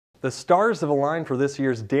The stars have aligned for this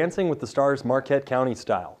year's Dancing with the Stars Marquette County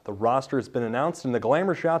Style. The roster has been announced and the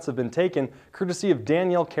glamour shots have been taken courtesy of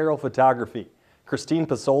Daniele Carol Photography. Christine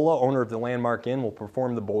Pasola, owner of the Landmark Inn, will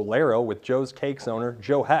perform the Bolero with Joe's Cakes owner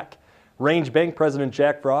Joe Heck. Range Bank President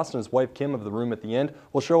Jack Frost and his wife Kim of the Room at the End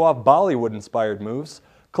will show off Bollywood-inspired moves.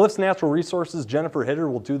 Cliffs Natural Resources Jennifer Hitter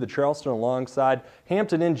will do the Charleston alongside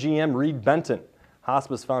Hampton Inn GM Reed Benton.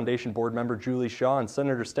 Hospice Foundation board member Julie Shaw and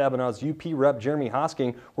Senator Stabenow's UP rep Jeremy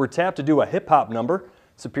Hosking were tapped to do a hip-hop number.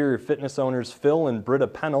 Superior Fitness owners Phil and Britta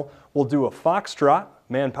Pennell will do a foxtrot.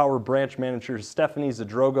 Manpower branch manager Stephanie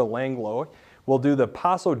Zadroga Langlois will do the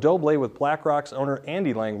Paso Doble with BlackRock's owner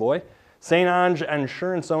Andy Langlois. St. Ange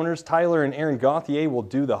Insurance owners Tyler and Aaron Gauthier will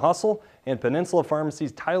do the hustle, and Peninsula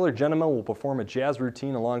Pharmacy's Tyler Genema will perform a jazz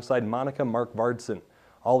routine alongside Monica Mark Vardson.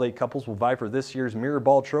 All 8 couples will vie for this year's Mirror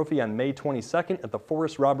Ball Trophy on May 22nd at the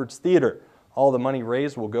Forrest Roberts Theater. All the money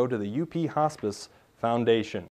raised will go to the UP Hospice Foundation.